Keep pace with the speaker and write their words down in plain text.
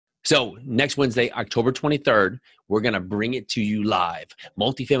So next Wednesday, October 23rd, we're going to bring it to you live.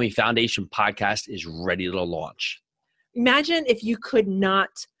 Multifamily Foundation podcast is ready to launch. Imagine if you could not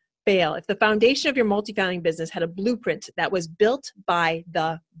fail, if the foundation of your multifamily business had a blueprint that was built by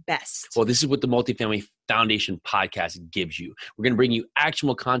the best. Well, this is what the Multifamily Foundation podcast gives you. We're going to bring you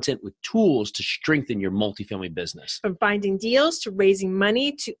actionable content with tools to strengthen your multifamily business. From finding deals to raising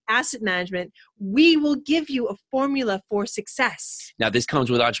money to asset management, we will give you a formula for success. Now, this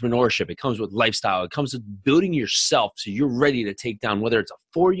comes with entrepreneurship. It comes with lifestyle. It comes with building yourself so you're ready to take down whether it's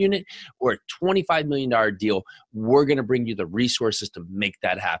a 4-unit or a $25 million deal. We're going to bring you the resources to make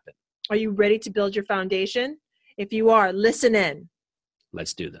that happen. Are you ready to build your foundation? If you are, listen in.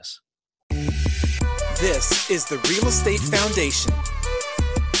 Let's do this. This is the Real Estate Foundation,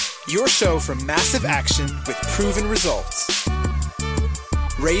 your show for massive action with proven results.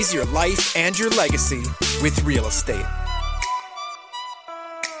 Raise your life and your legacy with real estate.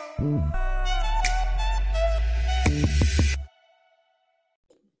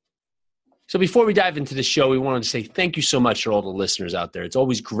 So before we dive into the show, we wanted to say thank you so much to all the listeners out there. It's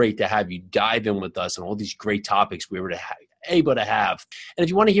always great to have you dive in with us on all these great topics we were able to have. And if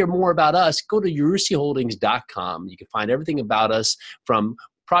you want to hear more about us, go to urusiholdings.com. You can find everything about us, from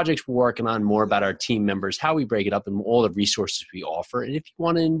projects we're working on, more about our team members, how we break it up, and all the resources we offer. And if you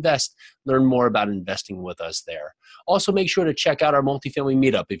want to invest, learn more about investing with us there. Also, make sure to check out our multifamily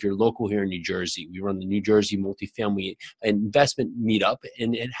meetup if you're local here in New Jersey. We run the New Jersey Multifamily Investment Meetup,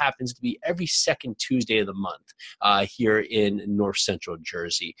 and it happens to be every second Tuesday of the month here in North Central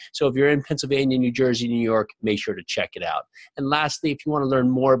Jersey. So if you're in Pennsylvania, New Jersey, New York, make sure to check it out. And lastly, if you want to learn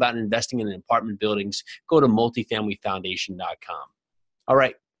more about investing in apartment buildings, go to multifamilyfoundation.com. All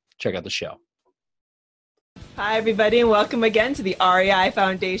right, check out the show. Hi, everybody, and welcome again to the REI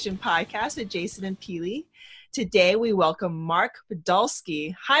Foundation podcast with Jason and Peely. Today, we welcome Mark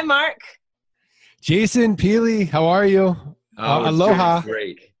Podolsky. Hi, Mark. Jason, Peely, how are you? Aloha.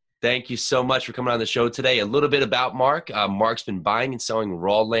 Great. Thank you so much for coming on the show today. A little bit about Mark. Mark's been buying and selling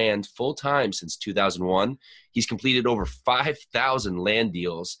raw land full-time since 2001. He's completed over 5,000 land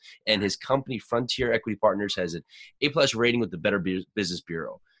deals, and his company, Frontier Equity Partners, has an A+ rating with the Better Business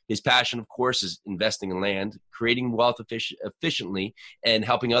Bureau. His passion, of course, is investing in land, creating wealth efficiently, and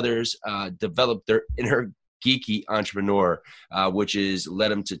helping others develop their inner geeky entrepreneur, which has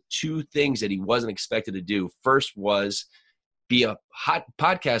led him to two things that he wasn't expected to do. First was be a hot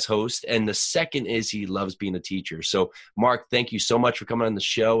podcast host, and the second is he loves being a teacher. So, Mark, thank you so much for coming on the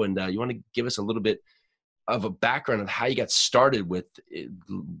show, and you want to give us a little bit of a background of how you got started with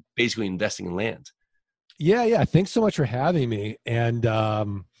basically investing in land. Yeah. Thanks so much for having me. And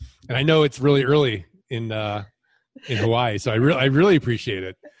I know it's really early in Hawaii, so I really appreciate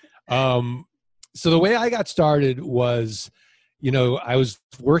it. So the way I got started was, I was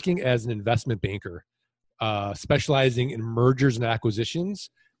working as an investment banker, specializing in mergers and acquisitions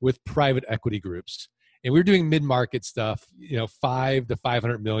with private equity groups. And we were doing mid-market stuff, 5 to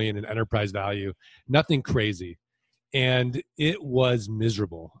 500 million in enterprise value, nothing crazy. And it was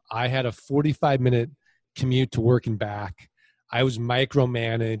miserable. I had a 45-minute commute to work and back. I was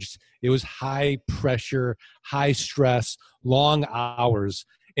micromanaged. It was high pressure, high stress, long hours.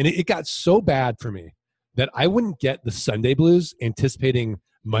 And it got so bad for me that I wouldn't get the Sunday blues anticipating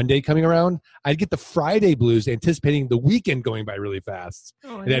Monday coming around. I'd get the Friday blues anticipating the weekend going by really fast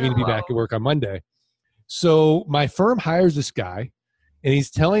and having to be back at work on Monday. So my firm hires this guy, and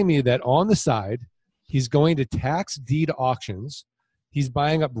he's telling me that on the side, he's going to tax deed auctions. He's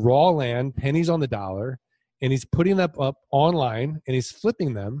buying up raw land, pennies on the dollar, and he's putting them up online, and he's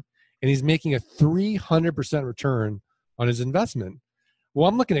flipping them, and he's making a 300% return on his investment. Well,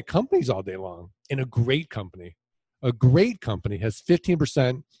 I'm looking at companies all day long, and a great company has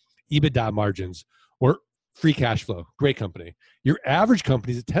 15% EBITDA margins or free cash flow. Great company. Your average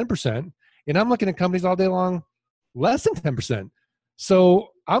company is at 10%, and I'm looking at companies all day long less than 10%. So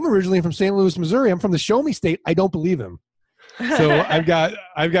I'm originally from St. Louis, Missouri. I'm from the Show Me State. I don't believe him. So I've got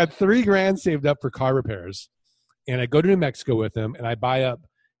 $3,000 saved up for car repairs, and I go to New Mexico with him, and I buy up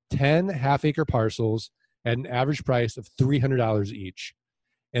 10 half-acre parcels at an average price of $300 each.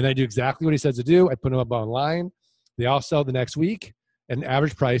 And I do exactly what he says to do. I put them up online. They all sell the next week at an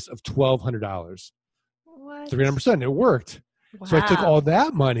average price of $1,200. What? 300%. It worked. Wow. So I took all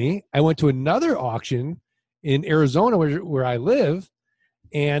that money. I went to another auction in Arizona where I live,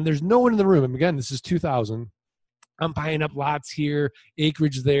 and there's no one in the room. And again, this is 2000. I'm buying up lots here,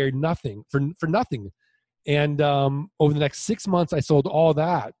 acreage there, nothing for nothing. And over the next 6 months, I sold all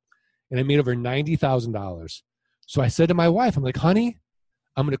that, and I made over $90,000. So I said to my wife, I'm like, honey,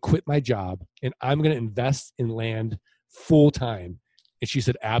 I'm going to quit my job, and I'm going to invest in land full time. And she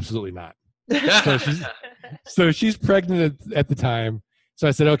said, absolutely not. So she's pregnant at the time. So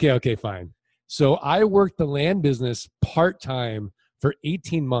I said, okay, fine. So I worked the land business part-time for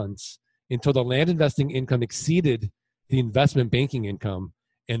 18 months until the land investing income exceeded the investment banking income.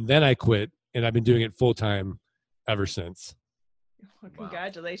 And then I quit, and I've been doing it full-time ever since. Well,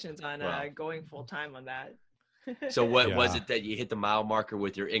 congratulations on going full-time on that. So what was it that you hit the mile marker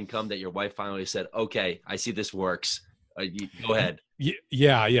with your income that your wife finally said, okay, I see this works. Go ahead.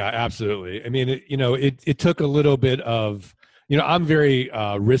 Yeah, absolutely. I mean, it took a little bit of, I'm very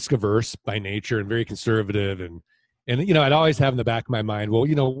risk averse by nature and very conservative, and I'd always have in the back of my mind, well,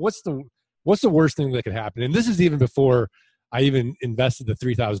 what's the worst thing that could happen? And this is even before I even invested the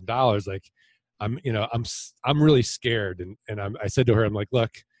 $3,000. Like, I'm really scared, and I said to her, I'm like,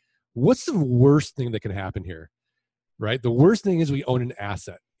 look, what's the worst thing that can happen here? Right? The worst thing is we own an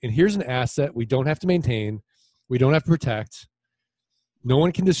asset, and here's an asset we don't have to maintain, we don't have to protect, no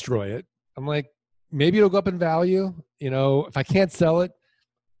one can destroy it. I'm like, maybe it'll go up in value. If I can't sell it,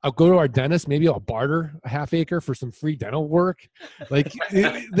 I'll go to our dentist. Maybe I'll barter a half acre for some free dental work. Like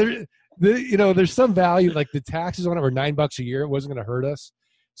there's some value. Like the taxes on it were $9 a year. It wasn't going to hurt us.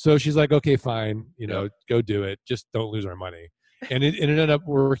 So she's like, okay, fine. Go do it. Just don't lose our money. And it ended up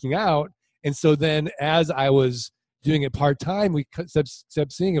working out. And so then as I was doing it part-time, we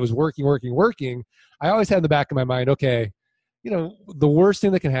kept seeing it was working. I always had in the back of my mind, okay, the worst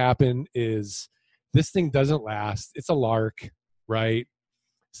thing that can happen is this thing doesn't last. It's a lark, right?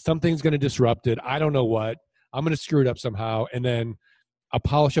 Something's going to disrupt it. I don't know what. I'm going to screw it up somehow. And then I'll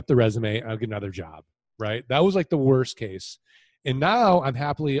polish up the resume and I'll get another job, right? That was like the worst case. And now I'm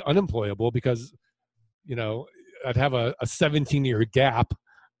happily unemployable because, I'd have a 17-year gap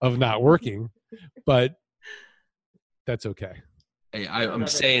of not working, but that's okay. Hey, I'm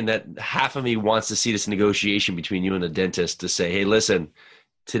saying that half of me wants to see this negotiation between you and the dentist to say, hey, listen,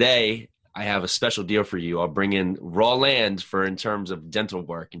 today I have a special deal for you. I'll bring in raw land in terms of dental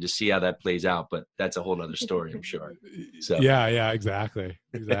work and just see how that plays out. But that's a whole other story, I'm sure. So yeah, exactly.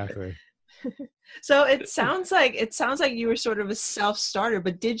 So it sounds like you were sort of a self-starter,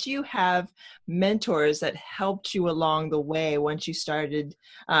 but did you have mentors that helped you along the way once you started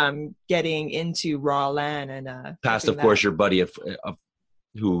getting into raw land and past, of course, your buddy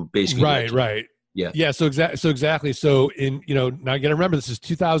who basically right. Yeah. So exactly. So now you got to remember this is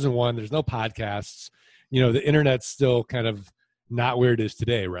 2001. There's no podcasts. The internet's still kind of not where it is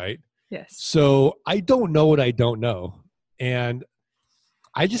today, right? Yes. So I don't know what I don't know, and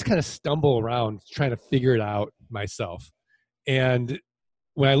I just kind of stumble around trying to figure it out myself. And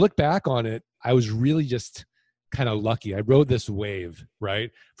when I look back on it, I was really just kind of lucky. I rode this wave,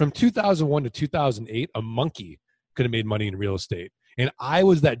 right? From 2001 to 2008, a monkey could have made money in real estate. And I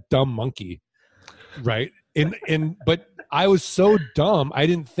was that dumb monkey, right? But I was so dumb, I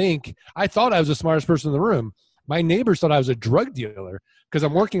thought I was the smartest person in the room. My neighbors thought I was a drug dealer because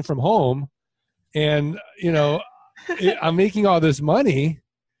I'm working from home and, I'm making all this money,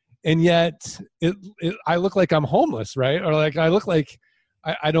 and yet I look like I'm homeless, right? Or like I look like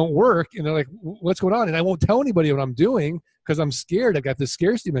I don't work, and they're like, what's going on? And I won't tell anybody what I'm doing because I'm scared. I got this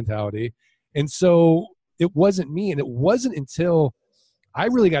scarcity mentality. And so it wasn't me. And it wasn't until I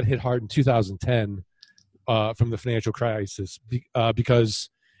really got hit hard in 2010 from the financial crisis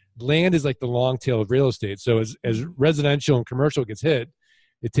because land is like the long tail of real estate. So as residential and commercial gets hit,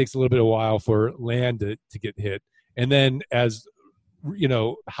 it takes a little bit of a while for land to get hit. And then as,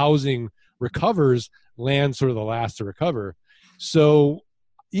 housing recovers, land's sort of the last to recover. So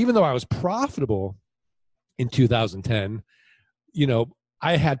even though I was profitable in 2010,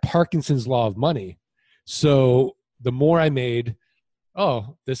 I had Parkinson's law of money. So the more I made,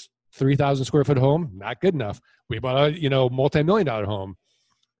 this 3,000 square foot home, not good enough. We bought a, multi-million-dollar home.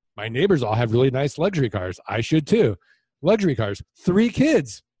 My neighbors all have really nice luxury cars. I should too. Luxury cars. 3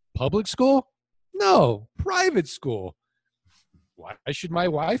 kids. Public school? No. Private school. Why should my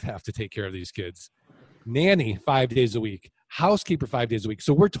wife have to take care of these kids? Nanny 5 days a week. Housekeeper 5 days a week.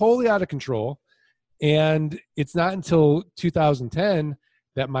 So we're totally out of control. And it's not until 2010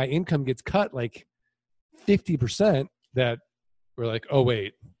 that my income gets cut like 50% that we're like, oh,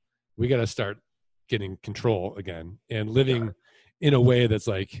 wait, we got to start getting control again and living in a way that's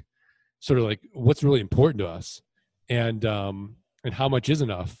like, sort of like what's really important to us and how much is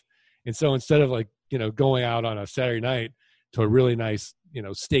enough. And so instead of like, going out on a Saturday night to a really nice,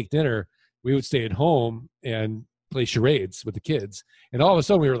 steak dinner, we would stay at home and play charades with the kids. And all of a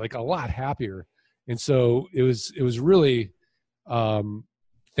sudden we were like a lot happier. And so it was really,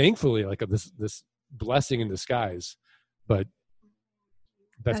 thankfully like this blessing in disguise, but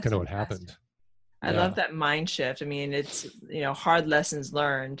that's kind of what happened. I love that mind shift. I mean, it's, hard lessons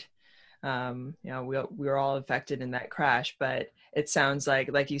learned. We were all affected in that crash, but it sounds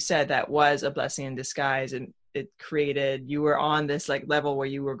like you said, that was a blessing in disguise, and it created, you were on this like level where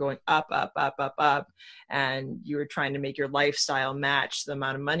you were going up, up, up, up, up, and you were trying to make your lifestyle match the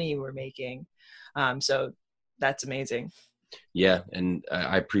amount of money you were making. So that's amazing. Yeah. And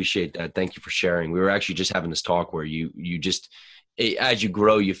I appreciate that. Thank you for sharing. We were actually just having this talk where you just, as you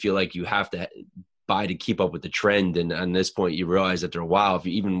grow, you feel like you have to buy to keep up with the trend. And on this point, you realize after a while, if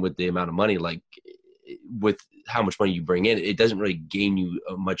you, even with the amount of money, like with how much money you bring in, it doesn't really gain you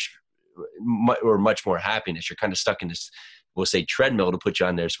much more happiness. You're kind of stuck in this, we'll say, treadmill to put you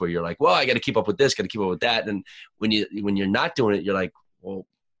on there. So where you're like, well, I got to keep up with this, got to keep up with that. And when you're not doing it, you're like, well,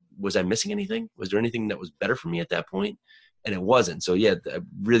 was I missing anything? Was there anything that was better for me at that point? And it wasn't. So yeah, I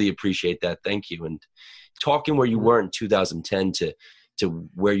really appreciate that. Thank you. And talking where you were in 2010 to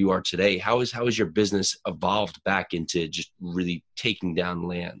where you are today, how has your business evolved back into just really taking down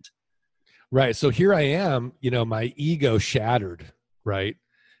land? Right. So here I am, my ego shattered. Right.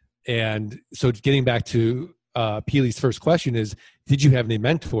 And so getting back to Peely's first question is, did you have any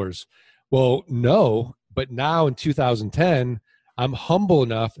mentors? Well, no, but now in 2010, I'm humble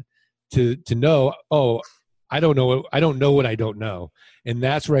enough to know, I don't know what I don't know. And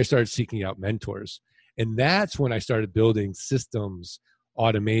that's where I started seeking out mentors. And that's when I started building systems,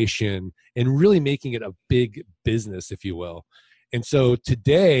 automation, and really making it a big business, if you will. And so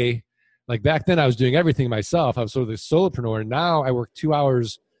today, like back then I was doing everything myself. I was sort of the solopreneur. Now I work 2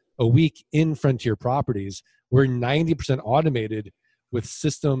 hours a week in Frontier Properties. We're 90% automated with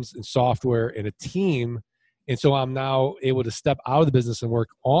systems and software and a team. And so I'm now able to step out of the business and work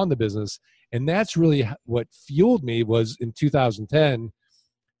on the business. And that's really what fueled me, was in 2010,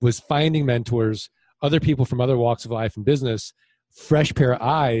 was finding mentors, other people from other walks of life and business, fresh pair of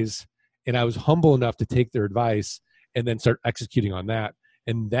eyes. And I was humble enough to take their advice and then start executing on that.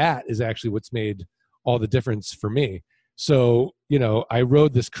 And that is actually what's made all the difference for me. So, I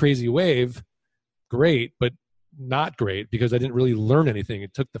rode this crazy wave, great, but not great, because I didn't really learn anything.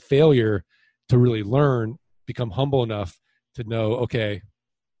 It took the failure to really learn, become humble enough to know, okay,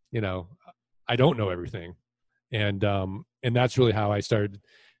 I don't know everything. And that's really how I started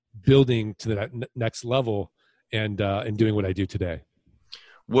building to that next level and doing what I do today.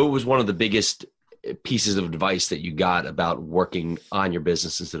 What was one of the biggest pieces of advice that you got about working on your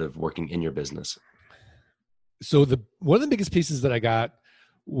business instead of working in your business? So one of the biggest pieces that I got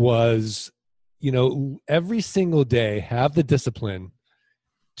was, every single day, have the discipline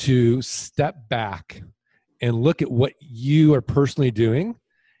to step back and look at what you are personally doing,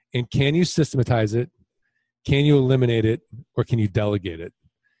 and can you systematize it? Can you eliminate it? Or can you delegate it?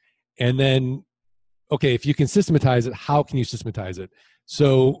 And then, okay, if you can systematize it, how can you systematize it?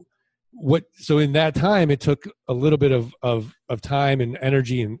 So in that time, it took a little bit of time and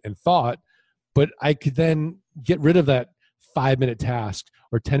energy and thought, but I could then get rid of that 5-minute task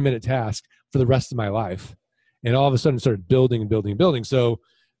or 10-minute task for the rest of my life. And all of a sudden started building and building and building. So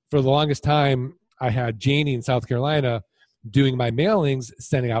for the longest time, I had Janie in South Carolina doing my mailings,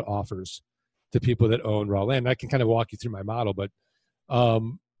 sending out offers to people that own raw land. I can kind of walk you through my model, but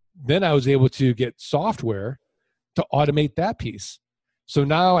then I was able to get software to automate that piece. So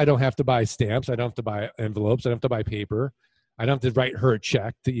now I don't have to buy stamps. I don't have to buy envelopes. I don't have to buy paper. I don't have to write her a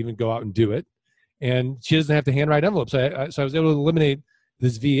check to even go out and do it. And she doesn't have to handwrite envelopes. So I was able to eliminate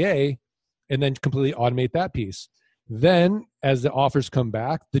this VA and then completely automate that piece. Then as the offers come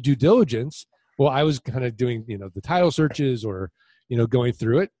back, the due diligence, well, I was kind of doing, the title searches or, going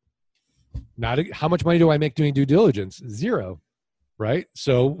through it. How much money do I make doing due diligence? Zero, right?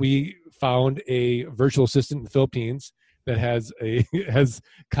 So we found a virtual assistant in the Philippines that has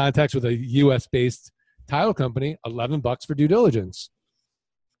contacts with a US-based title company, $11 for due diligence.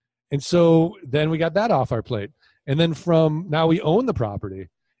 And so then we got that off our plate. And then now we own the property.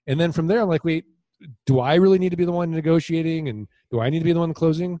 And then from there, I'm like, wait, do I really need to be the one negotiating? And do I need to be the one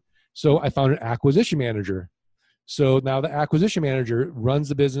closing? So I found an acquisition manager. So now the acquisition manager runs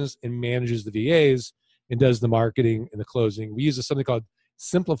the business and manages the VAs and does the marketing and the closing. We use something called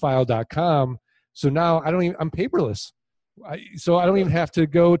Simplifile.com. So now I'm paperless. So I don't even have to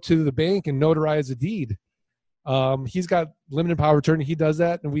go to the bank and notarize a deed. He's got limited power of attorney. He does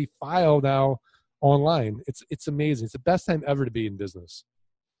that, and we file now online. It's amazing. It's the best time ever to be in business.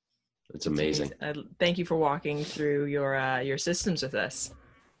 It's amazing. Thank you for walking through your systems with us.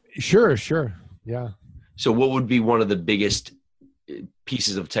 Sure. Yeah. So what would be one of the biggest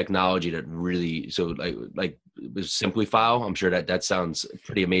pieces of technology that really, so like Simplifile? I'm sure that sounds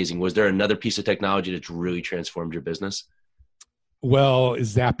pretty amazing. Was there another piece of technology that's really transformed your business? Well,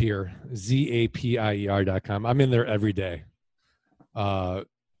 Zapier, Zapier.com. I'm in there every day.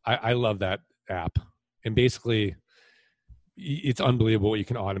 I love that app. And basically, it's unbelievable what you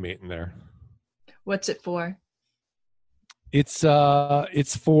can automate in there. What's it for? It's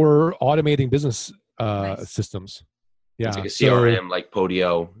for automating business Nice. systems. Yeah. It's like a CRM, like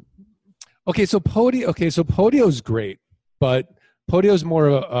Podio. Okay, so Podio is great, but Podio is more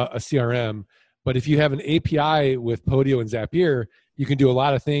of a CRM. But if you have an API with Podio and Zapier, you can do a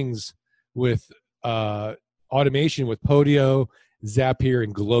lot of things with automation with Podio, Zapier,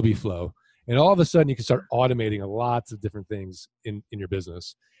 and Globiflow. And all of a sudden, you can start automating lots of different things in your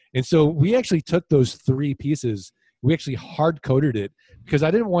business. And so we actually took those three pieces. We actually hard-coded it because I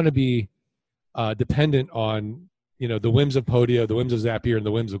didn't want to be dependent on the whims of Podio, the whims of Zapier, and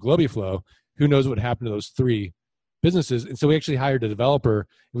the whims of Globiflow. Who knows what happened to those three businesses? And so we actually hired a developer.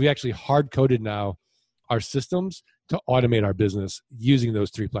 We actually hard-coded now our systems to automate our business using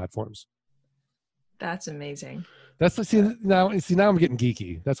those three platforms. That's amazing. Now I'm getting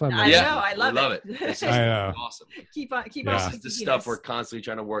geeky. That's why I'm I know. I love it. This is I know. awesome. Keep on. This is the stuff we're constantly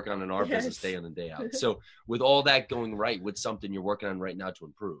trying to work on in our business day in and day out. So with all that going right, what's something you're working on right now to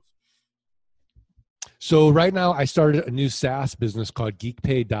improve? So right now I started a new SaaS business called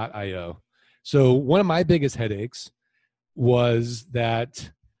geekpay.io. So one of my biggest headaches was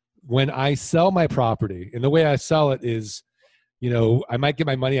that when I sell my property, and the way I sell it is, I might get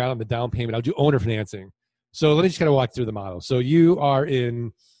my money out on the down payment. I'll do owner financing. So let me just kind of walk through the model. So you are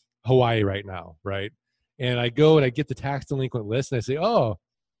in Hawaii right now, right? And I go and I get the tax delinquent list and I say, oh,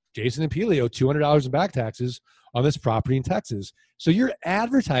 Jason and Pili owe $200 in back taxes on this property in Texas. So you're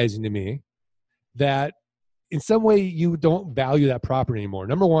advertising to me that in some way you don't value that property anymore.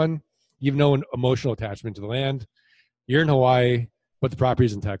 Number one, you've no emotional attachment to the land. You're in Hawaii, but the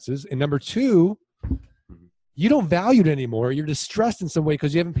property's in Texas. And number two, you don't value it anymore. You're distressed in some way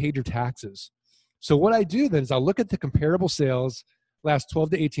because you haven't paid your taxes. So what I do then is I'll look at the comparable sales last 12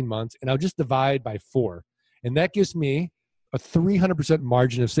 to 18 months, and I'll just divide by 4. And that gives me a 300%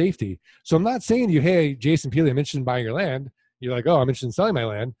 margin of safety. So I'm not saying to you, hey, Jason Pili, I'm interested in buying your land. You're like, oh, I'm interested in selling my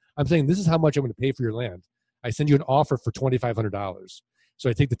land. I'm saying this is how much I'm going to pay for your land. I send you an offer for $2,500. So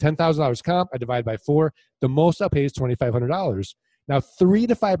I take the $10,000 comp, I divide by 4. The most I'll pay is $2,500. Now, 3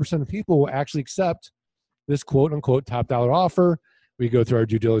 to 5% of people will actually accept this quote unquote top dollar offer. We go through our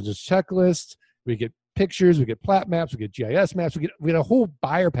due diligence checklist. We get pictures, we get plat maps, we get GIS maps, we get a whole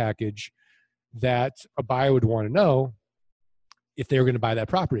buyer package that a buyer would want to know if they were going to buy that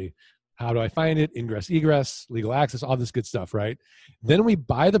property. How do I find it? Ingress, egress, legal access, all this good stuff, right? Then we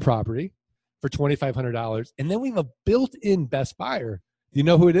buy the property for $2,500, and then we have a built-in best buyer. Do you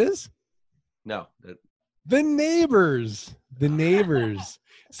know who it is? No. The neighbors. The neighbors.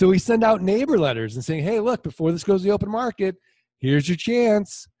 So we send out neighbor letters and saying, hey, look, before this goes to the open market, here's your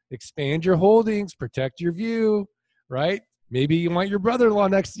chance. Expand your holdings, protect your view, right? Maybe you want your brother-in-law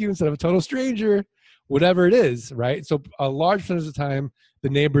next to you instead of a total stranger, whatever it is, right? So a large percentage of the time, the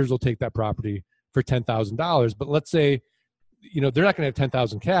neighbors will take that property for $10,000. But let's say, they're not going to have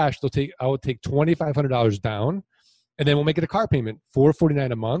 $10,000 cash. I will take $2,500 down, and then we'll make it a car payment,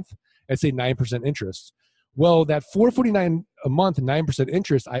 $449 a month, at say 9% interest. Well, that $449 a month, 9%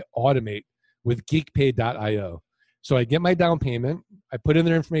 interest, I automate with geekpay.io. So I get my down payment, I put in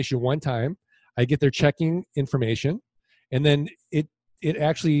their information one time, I get their checking information, and then it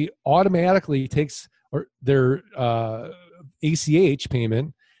actually automatically takes their ACH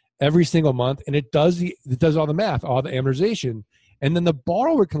payment every single month, and it does all the math, all the amortization. And then the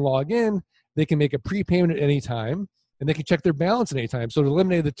borrower can log in, they can make a prepayment at any time, and they can check their balance at any time. So it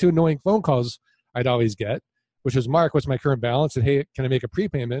eliminated the 2 annoying phone calls I'd always get, which was, Mark, what's my current balance? And hey, can I make a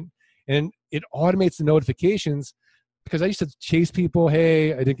prepayment? And it automates the notifications, because I used to chase people,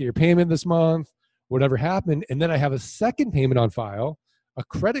 hey, I didn't get your payment this month, whatever happened. And then I have a second payment on file, a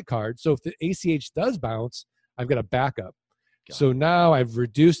credit card. So if the ACH does bounce, I've got a backup. So now I've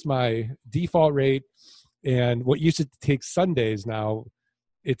reduced my default rate, and what used to take Sundays now,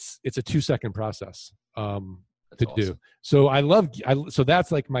 it's a 2-second process to do. So so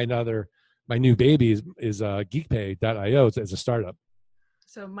that's like my new baby is geekpay.io as a startup.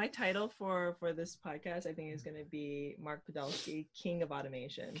 So my title for this podcast, I think, is going to be Mark Podolsky, King of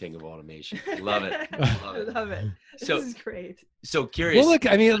Automation. King of Automation. Love it. Love it. This is great. So curious. Well, look,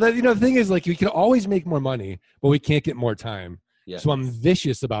 I mean, the thing is, like, we can always make more money, but we can't get more time. Yeah. So I'm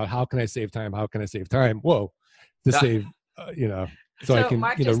vicious about how can I save time? How can I save time? Whoa, to save, so I can,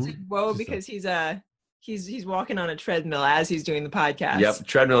 Mark just did whoa because he's walking on a treadmill as he's doing the podcast. Yep,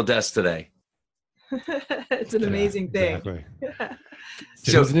 treadmill desk today. It's an amazing thing. Exactly.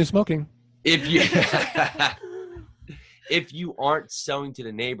 So new smoking. If you if you aren't selling to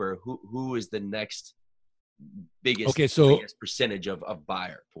the neighbor, who is the next biggest, percentage of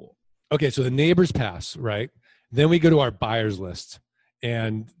buyer pool? Okay, so the neighbors pass, right? Then we go to our buyers list,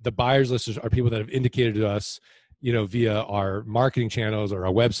 and the buyers list are people that have indicated to us, via our marketing channels or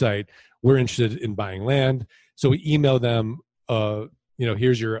our website, we're interested in buying land. So we email them,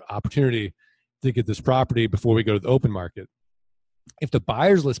 here's your opportunity to get this property before we go to the open market. If the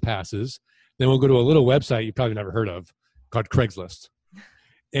buyers list passes, then we'll go to a little website you probably never heard of called Craigslist.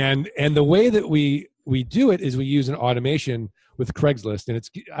 And the way that we do it is we use an automation with Craigslist. And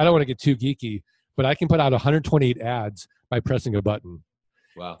I don't want to get too geeky, but I can put out 128 ads by pressing a button.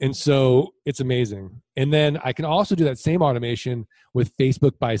 Wow. And so it's amazing. And then I can also do that same automation with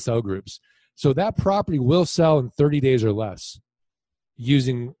Facebook buy sell groups. So that property will sell in 30 days or less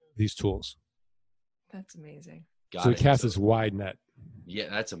using these tools. That's amazing. So it casts this wide net. Yeah,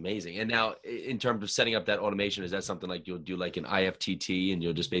 that's amazing. And now in terms of setting up that automation, is that something like you'll do like an IFTT and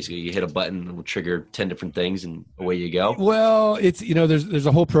you'll just basically hit a button and it'll trigger 10 different things and away you go? Well, it's, there's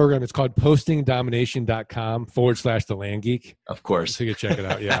a whole program. It's called postingdomination.com/the land geek. Of course. So you can check it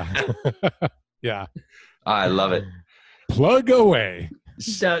out. Yeah. Yeah. I love it. Plug away.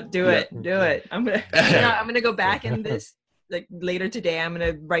 So do it. I'm gonna go back in this like later today. I'm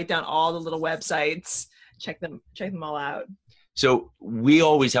gonna write down all the little websites, check them all out. So we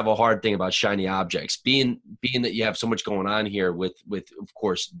always have a hard thing about shiny objects. Being that you have so much going on here with of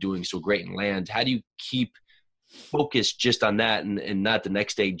course doing so great in land, how do you keep focused just on that and not the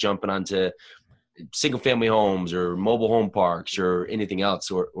next day jumping onto single family homes or mobile home parks or anything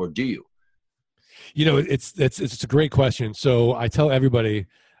else, or do you? It's a great question. So I tell everybody,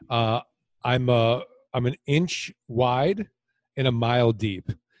 I'm an inch wide and a mile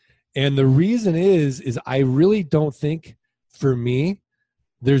deep. And the reason is I really don't think for me,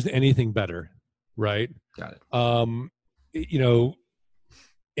 there's anything better. Right. Got it.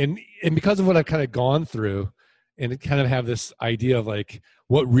 And because of what I've kind of gone through and kind of have this idea of like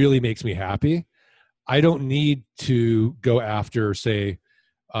what really makes me happy, I don't need to go after, say,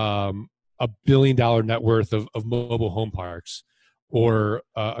 $1 billion net worth of mobile home parks or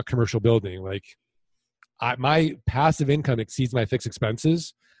a commercial building. Like my passive income exceeds my fixed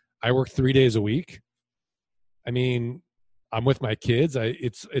expenses. I work 3 days a week. I mean, I'm with my kids.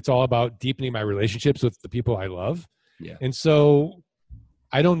 It's all about deepening my relationships with the people I love. Yeah. And so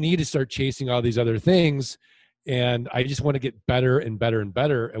I don't need to start chasing all these other things. And I just want to get better and better and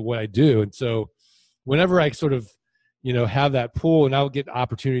better at what I do. And so whenever I sort of, have that pool and I'll get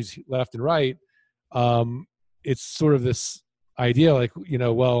opportunities left and right, it's sort of this idea like,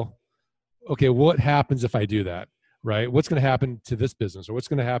 well, okay, what happens if I do that? Right? What's going to happen to this business, or what's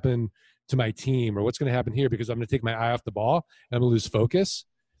going to happen to my team, or what's going to happen here, because I'm going to take my eye off the ball and I'm going to lose focus.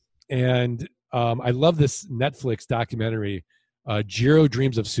 And I love this Netflix documentary, Jiro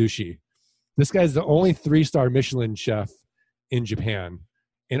Dreams of Sushi. This guy's the only 3-star Michelin chef in Japan,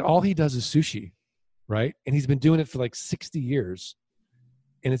 and all he does is sushi, right? And he's been doing it for like 60 years.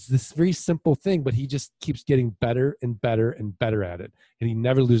 And it's this very simple thing, but he just keeps getting better and better and better at it. And he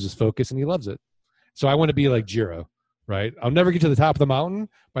never loses focus, and he loves it. So I want to be like Jiro, right? I'll never get to the top of the mountain,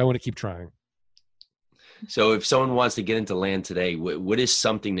 but I want to keep trying. So if someone wants to get into land today, what is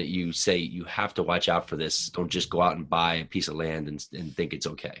something that you say you have to watch out for this? Don't just go out and buy a piece of land and think it's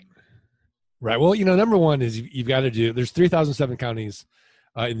okay. Right. Well, number one is you've got to there's 3,007 counties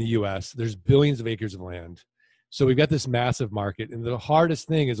in the U.S. There's billions of acres of land. So we've got this massive market. And the hardest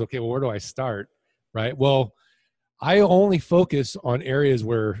thing is, okay, well, where do I start? Right. Well, I only focus on areas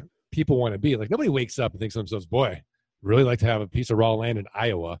where people want to be. Like, nobody wakes up and thinks to themselves, boy, really like to have a piece of raw land in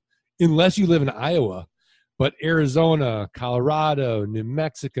Iowa, unless you live in Iowa. But Arizona, Colorado, New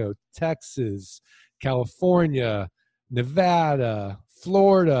Mexico, Texas, California, Nevada,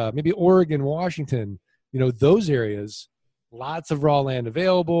 Florida, maybe Oregon, Washington, those areas, lots of raw land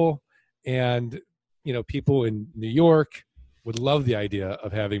available. And, people in New York would love the idea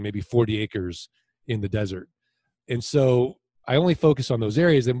of having maybe 40 acres in the desert. And so I only focus on those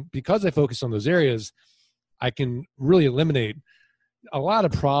areas. And because I focus on those areas, I can really eliminate a lot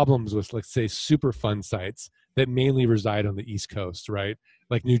of problems with, let's say, super fun sites that mainly reside on the East Coast, right?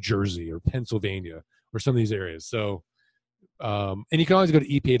 Like New Jersey or Pennsylvania or some of these areas. So, and you can always go to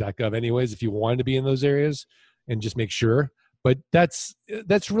EPA.gov anyways if you wanted to be in those areas and just make sure. But that's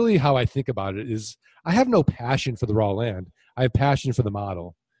really how I think about it. Is I have no passion for the raw land. I have passion for the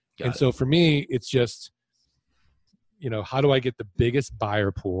model. And so for me, it's just, how do I get the biggest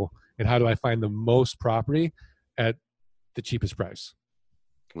buyer pool, and how do I find the most property at the cheapest price?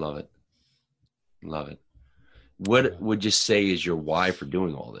 Love it. Love it. What would you say is your why for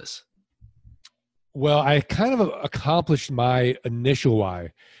doing all this? Well, I kind of accomplished my initial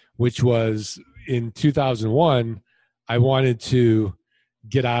why, which was in 2001, I wanted to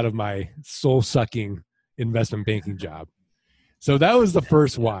get out of my soul-sucking investment banking job. So that was the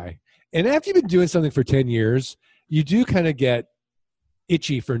first why. And after you've been doing something for 10 years, you do kind of get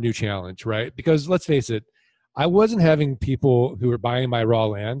itchy for a new challenge, right? Because let's face it, I wasn't having people who were buying my raw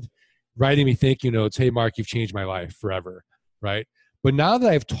land writing me thank you notes, hey, Mark, you've changed my life forever, right? But now that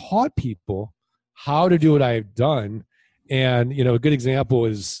I've taught people how to do what I've done, and, a good example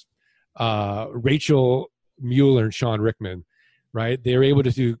is Rachel Mueller and Sean Rickman, right? They were able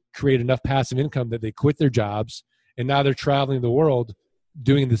to create enough passive income that they quit their jobs, and now they're traveling the world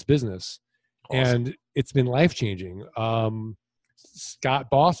doing this business. Awesome. And it's been life-changing. Scott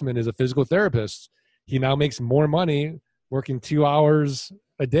Bossman is a physical therapist. He now makes more money working 2 hours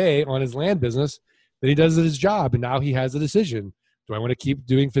a day on his land business than he does at his job. And now he has a decision. Do I want to keep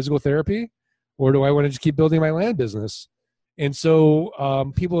doing physical therapy, or do I want to just keep building my land business? And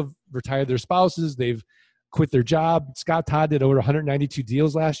so people have retired their spouses. They've quit their job. Scott Todd did over 192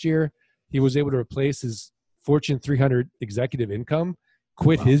 deals last year. He was able to replace his Fortune 300 executive income,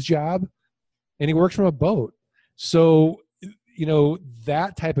 quit his job, and he works from a boat. So,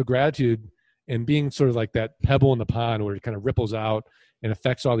 that type of gratitude and being sort of like that pebble in the pond where it kind of ripples out and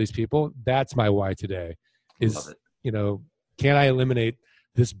affects all these people, that's my why today is, can I eliminate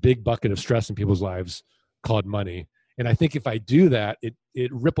this big bucket of stress in people's lives called money? And I think if I do that,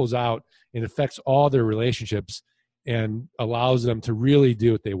 it ripples out and affects all their relationships and allows them to really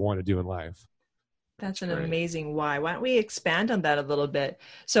do what they want to do in life. That's an amazing why. Why don't we expand on that a little bit?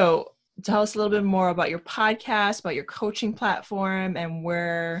 So tell us a little bit more about your podcast, about your coaching platform, and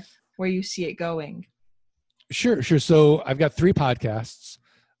where you see it going. Sure. So I've got 3 podcasts: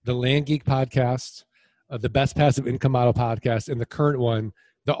 the Land Geek podcast, the Best Passive Income Model podcast, and the current one,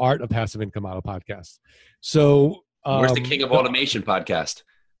 the Art of Passive Income Model podcast. So where's the King of Automation podcast?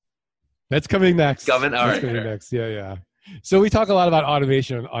 That's coming next. Coming next. Yeah. So we talk a lot about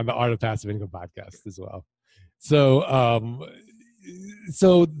automation on the Art of Passive Income podcast as well. So, I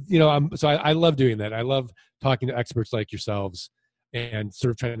love doing that. I love talking to experts like yourselves and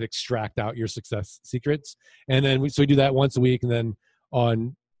sort of trying to extract out your success secrets. And then we do that once a week. And then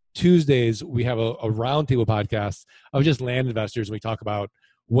on Tuesdays, we have a roundtable podcast of just land investors. And we talk about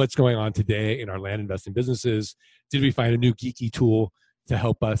what's going on today in our land investing businesses. Did we find a new geeky tool to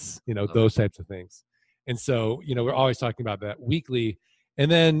help us, those types of things. And so, we're always talking about that weekly. And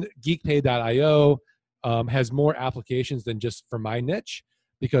then geekpay.io has more applications than just for my niche,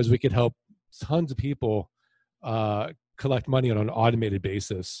 because we could help tons of people collect money on an automated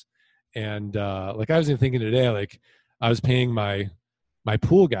basis. And I was even thinking today, I was paying my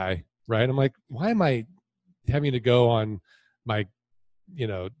pool guy, right? I'm like, why am I having to go on my,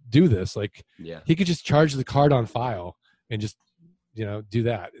 do this? He could just charge the card on file and just, do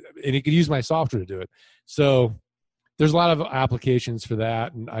that. And he could use my software to do it. So there's a lot of applications for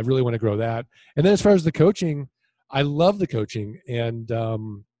that. And I really want to grow that. And then as far as the coaching, I love the coaching. And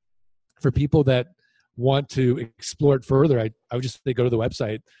for people that want to explore it further, I would just say go to the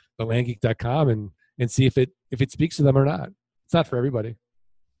website, thelandgeek.com, and see if it speaks to them or not. It's not for everybody.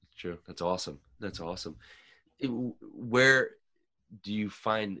 True. That's awesome. Where do you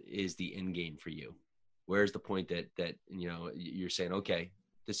find is the end game for you? Where's the point that you're saying, okay,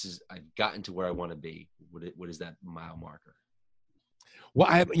 I've gotten to where I want to be? What is that mile marker? Well,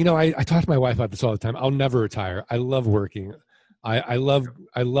 I talk to my wife about this all the time. I'll never retire. I love working. I love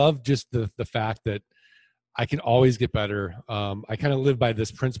just the fact that I can always get better. I kind of live by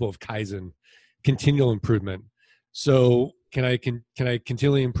this principle of Kaizen, continual improvement. So can I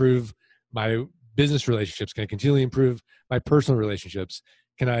continually improve my business relationships? Can I continually improve my personal relationships?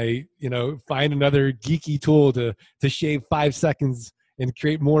 Can I, find another geeky tool to shave 5 seconds and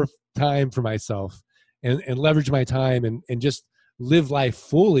create more time for myself and leverage my time and just live life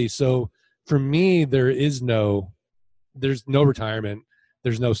fully? So for me, there's no retirement.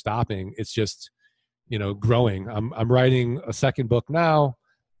 There's no stopping. It's just, growing. I'm writing a second book now.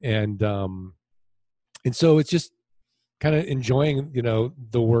 And so it's just kind of enjoying,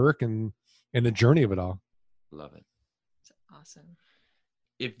 the work and the journey of it all. Love it. That's awesome.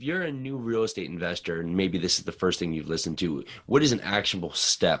 If you're a new real estate investor, and maybe this is the first thing you've listened to, what is an actionable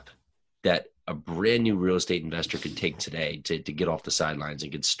step that a brand new real estate investor could take today to get off the sidelines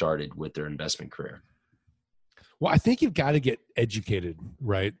and get started with their investment career? Well, I think you've got to get educated,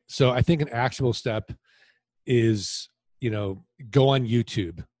 right? So I think an actionable step is, go on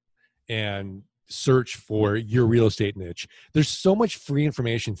YouTube and search for your real estate niche. There's so much free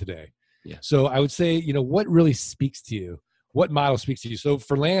information today. Yeah. So I would say, what really speaks to you? What model speaks to you? So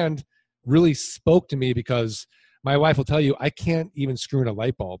for land, really spoke to me because my wife will tell you, I can't even screw in a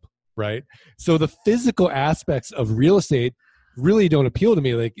light bulb, right? So the physical aspects of real estate really don't appeal to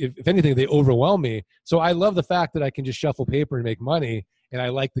me. Like if anything, they overwhelm me. So I love the fact that I can just shuffle paper and make money. And I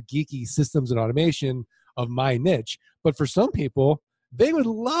like the geeky systems and automation of my niche. But for some people, they would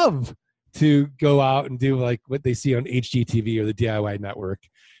love to go out and do like what they see on HGTV or the DIY network.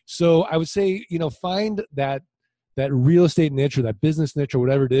 So I would say, find that real estate niche or that business niche or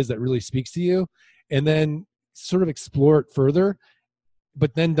whatever it is that really speaks to you, and then sort of explore it further,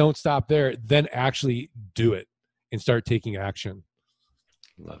 but then don't stop there. Then actually do it and start taking action.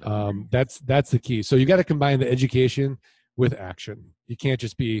 Love it. That's the key. So you got to combine the education with action. You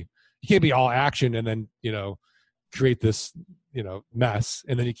can't be all action and then, create this, mess.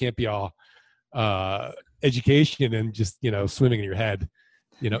 And then you can't be all education and just, swimming in your head,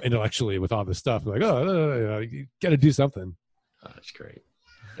 intellectually with all this stuff. Like, you got to do something. Oh, that's great.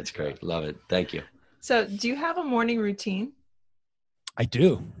 That's great. Love it. Thank you. So do you have a morning routine? I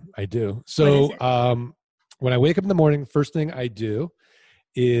do. So when I wake up in the morning, first thing I do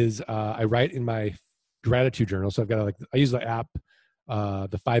is I write in my gratitude journal. So I've got I use the app,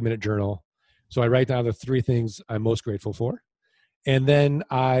 the 5-minute journal. So I write down the 3 things I'm most grateful for. And then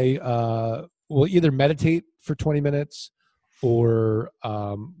I will either meditate for 20 minutes or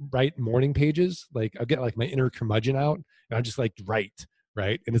write morning pages. Like I'll get like my inner curmudgeon out and I'll just write,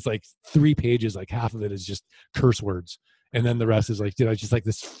 right? And it's like 3 pages, like half of it is just curse words. And then the rest is just like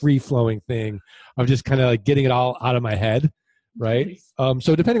this free flowing thing of just kind of like getting it all out of my head. Right.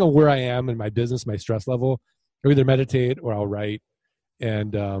 So depending on where I am in my business, my stress level, I'll either meditate or I'll write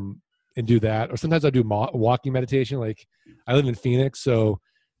and do that. Or sometimes I'll do walking meditation. Like I live in Phoenix, so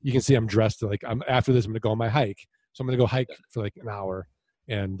you can see I'm dressed after this, I'm going to go on my hike. So I'm going to go hike for like an hour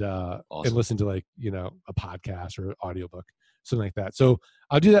and Awesome. And listen to a podcast or an audiobook, something like that. So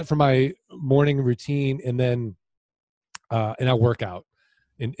I'll do that for my morning routine and then and I'll work out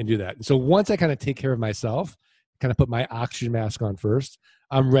and do that. And so once I kind of take care of myself, kind of put my oxygen mask on first,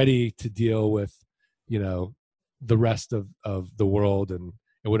 I'm ready to deal with, the rest of the world and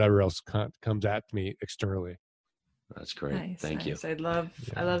whatever else comes at me externally. That's great. Nice, Thank you. I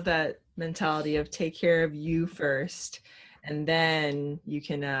love that mentality of take care of you first, and then you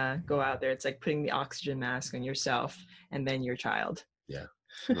can go out there. It's like putting the oxygen mask on yourself and then your child. Yeah.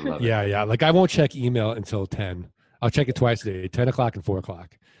 I love it. Yeah. Like I won't check email until 10. I'll check it twice a day, 10 o'clock and 4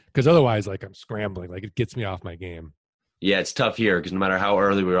 o'clock. Because otherwise, I'm scrambling. Like it gets me off my game. Yeah, it's tough here because no matter how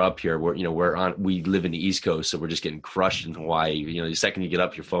early we're up here, we live in the East Coast, so we're just getting crushed in Hawaii. The second you get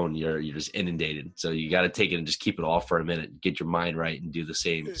up your phone, you're just inundated. So you got to take it and just keep it off for a minute, get your mind right, and do the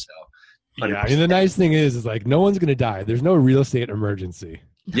same. So 100%. Yeah, I mean the nice thing is no one's gonna die. There's no real estate emergency.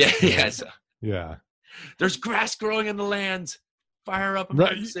 Yeah, yes. Yeah. There's grass growing in the land. Fire up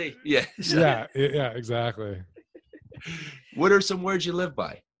emergency. Right. Yeah. Yeah, exactly. What are some words you live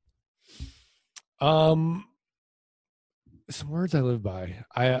by? Some words I live by.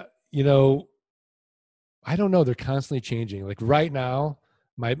 I don't know. They're constantly changing. Like right now,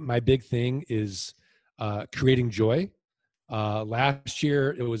 my big thing is creating joy. Last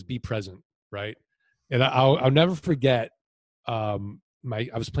year it was be present, right? And I'll never forget. I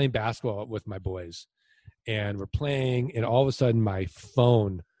was playing basketball with my boys, and we're playing, and all of a sudden my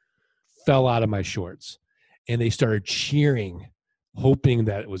phone fell out of my shorts, and they started cheering, hoping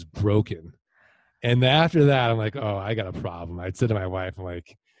that it was broken. And after that, I'm like, oh, I got a problem. I'd said to my wife, I'm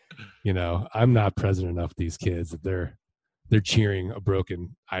like, I'm not present enough with these kids that they're cheering a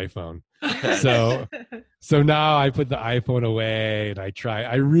broken iPhone. So now I put the iPhone away and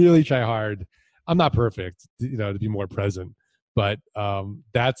I really try hard. I'm not perfect, to be more present, but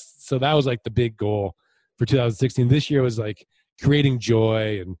that was like the big goal for 2016. This year was like creating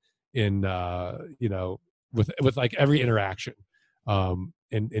joy and with like every interaction,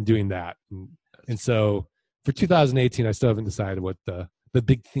 and doing that. And so for 2018, I still haven't decided what the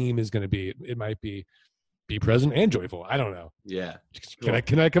big theme is going to be. It might be present and joyful. I don't know. Yeah.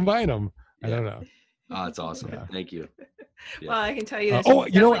 Can I combine them? Yeah. I don't know. Oh, that's awesome. Yeah. Thank you. Yeah. Well, I can tell you.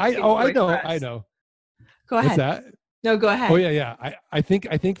 I know. Go ahead. What's that? No, go ahead. Oh yeah. I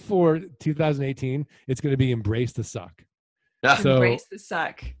think for 2018, it's going to be embrace the suck. So, embrace the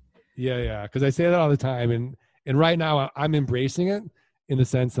suck. Yeah. Because I say that all the time, and right now I'm embracing it. In the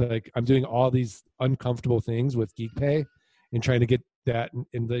sense that like I'm doing all these uncomfortable things with GeekPay and trying to get that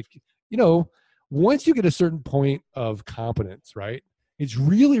in once you get a certain point of competence, right? It's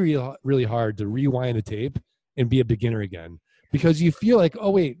really, really, really hard to rewind the tape and be a beginner again because you feel like,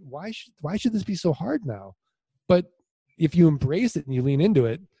 oh wait, why should this be so hard now? But if you embrace it and you lean into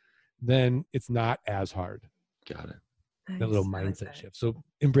it, then it's not as hard. Got it. that little Nice. I like mindset that. shift. So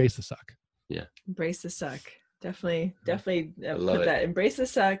embrace the suck. Embrace the suck. Definitely love put it. that. Embrace the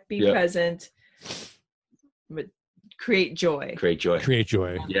suck. Be Yeah. present. But create joy. Great joy. Create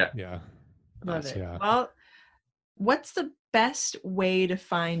joy. Yeah. Yeah. Love it. Yeah. Well, what's the best way to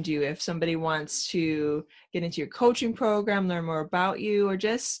find you if somebody wants to get into your coaching program, learn more about you, or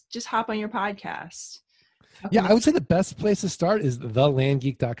just hop on your podcast? Yeah, I would say the best place to start is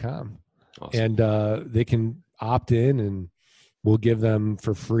thelandgeek.com. Awesome. And they can opt in, and we'll give them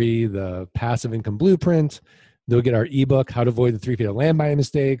for free the passive income blueprint. They'll get our ebook, How to Avoid the 3 Fatal Land Buying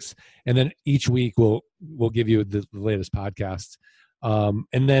Mistakes. And then each week we'll give you the latest podcast.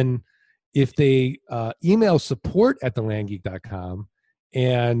 And then if they email support at thelandgeek.com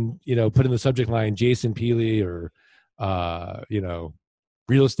and, put in the subject line, Jason Peely or,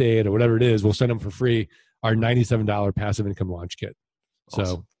 real estate or whatever it is, we'll send them for free our $97 passive income launch kit. So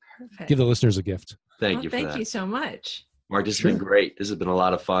Awesome. Perfect. give the listeners a gift. Thank you for Thank that. you so much. Mark, this has been great. This has been a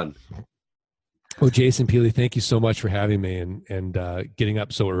lot of fun. Oh, Jason Peely, thank you so much for having me and getting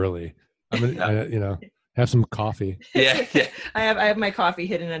up so early. I'm gonna, have some coffee. Yeah. I have my coffee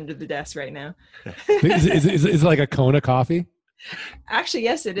hidden under the desk right now. Is it like a Kona coffee? Actually,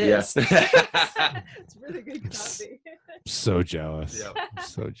 yes, it is. Yeah. It's really good coffee. So jealous. Yeah. I'm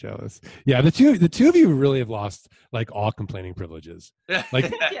so jealous. Yeah, the two of you really have lost like all complaining privileges.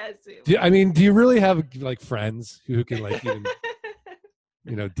 Like, Yes. do you really have like friends who can like even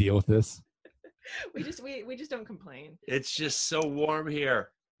deal with this? we just don't complain. It's just so warm here.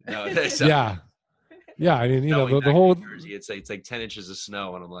 No, Yeah. I mean, snowing the back whole in Jersey, it's like 10 inches of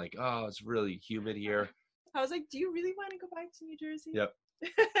snow, and I'm like, oh, it's really humid here. I was like, do you really want to go back to New Jersey? Yep.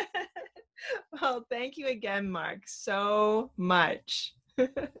 Well, thank you again, Mark, so much.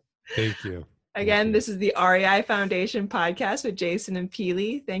 Thank you. Again, this is the REI Foundation podcast with Jason and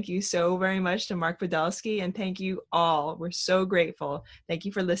Peely. Thank you so very much to Mark Podolsky, and thank you all. We're so grateful. Thank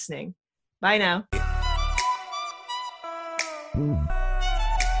you for listening. Bye now.